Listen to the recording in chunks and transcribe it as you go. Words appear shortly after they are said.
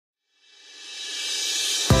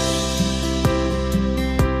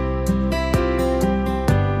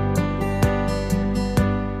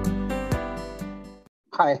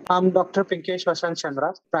Hi, I'm Dr. Pinkesh Vasant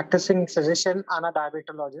Chandra, practicing physician and a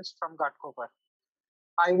diabetologist from Ghatkopar.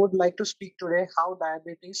 I would like to speak today how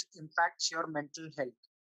diabetes impacts your mental health.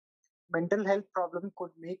 Mental health problem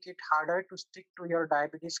could make it harder to stick to your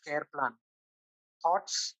diabetes care plan.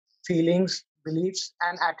 Thoughts, feelings, beliefs,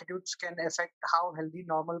 and attitudes can affect how healthy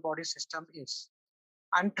normal body system is.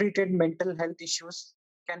 Untreated mental health issues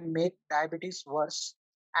can make diabetes worse,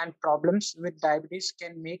 and problems with diabetes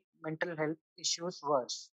can make mental health issues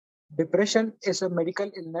worse. Depression is a medical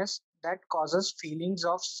illness that causes feelings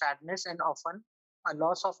of sadness and often a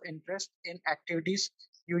loss of interest in activities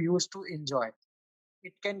you used to enjoy.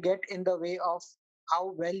 It can get in the way of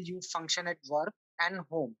how well you function at work and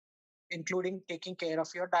home, including taking care of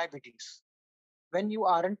your diabetes. When you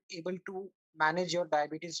aren't able to manage your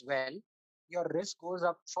diabetes well, your risk goes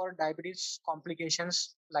up for diabetes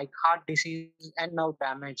complications like heart disease and nerve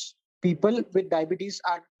damage. People with diabetes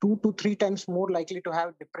are 2 to 3 times more likely to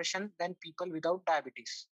have depression than people without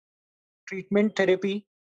diabetes. Treatment, therapy,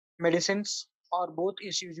 medicines, or both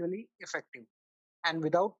is usually effective. And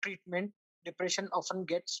without treatment, depression often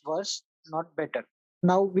gets worse, not better.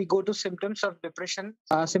 Now we go to symptoms of depression.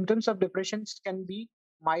 Symptoms of depression can be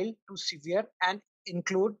mild to severe and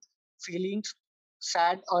include feelings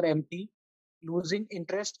sad or empty, losing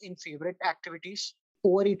interest in favorite activities,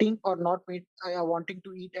 overeating or not wanting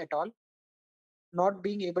to eat at all, not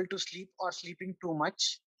being able to sleep or sleeping too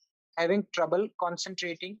much, having trouble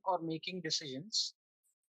concentrating or making decisions,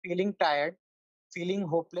 feeling tired, feeling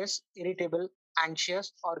hopeless, irritable,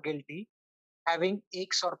 anxious, or guilty, having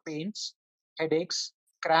aches or pains, headaches,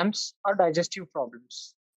 cramps, or digestive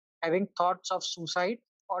problems, having thoughts of suicide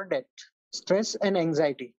or death. Stress and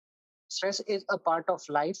anxiety. Stress is a part of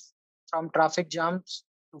life, from traffic jams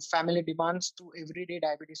to family demands to everyday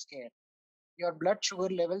diabetes care. Your blood sugar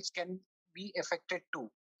levels can be affected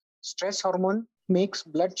too. Stress hormone makes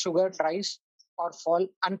blood sugar rise or fall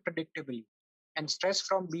unpredictably, and stress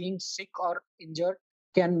from being sick or injured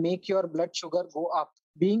can make your blood sugar go up.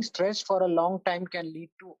 Being stressed for a long time can lead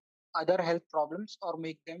to other health problems or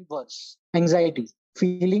make them worse. Anxiety.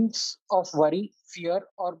 Feelings of worry, fear,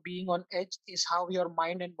 or being on edge is how your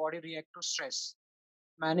mind and body react to stress.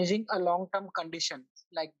 Managing a long term condition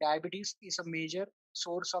like diabetes is a major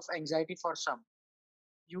source of anxiety for some.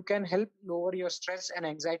 You can help lower your stress and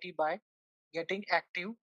anxiety by getting active.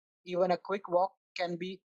 Even a quick walk can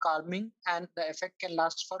be calming and the effect can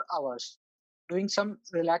last for hours. Doing some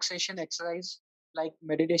relaxation exercise like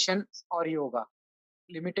meditation or yoga.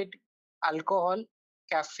 Limited alcohol,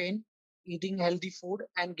 caffeine, eating healthy food,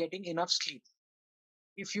 and getting enough sleep.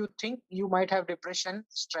 If you think you might have depression,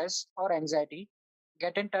 stress, or anxiety,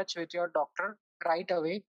 get in touch with your doctor right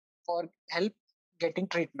away for help getting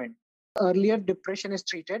treatment. Earlier depression is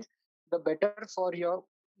treated, the better for your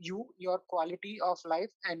quality of life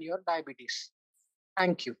and your diabetes.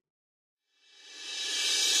 Thank you.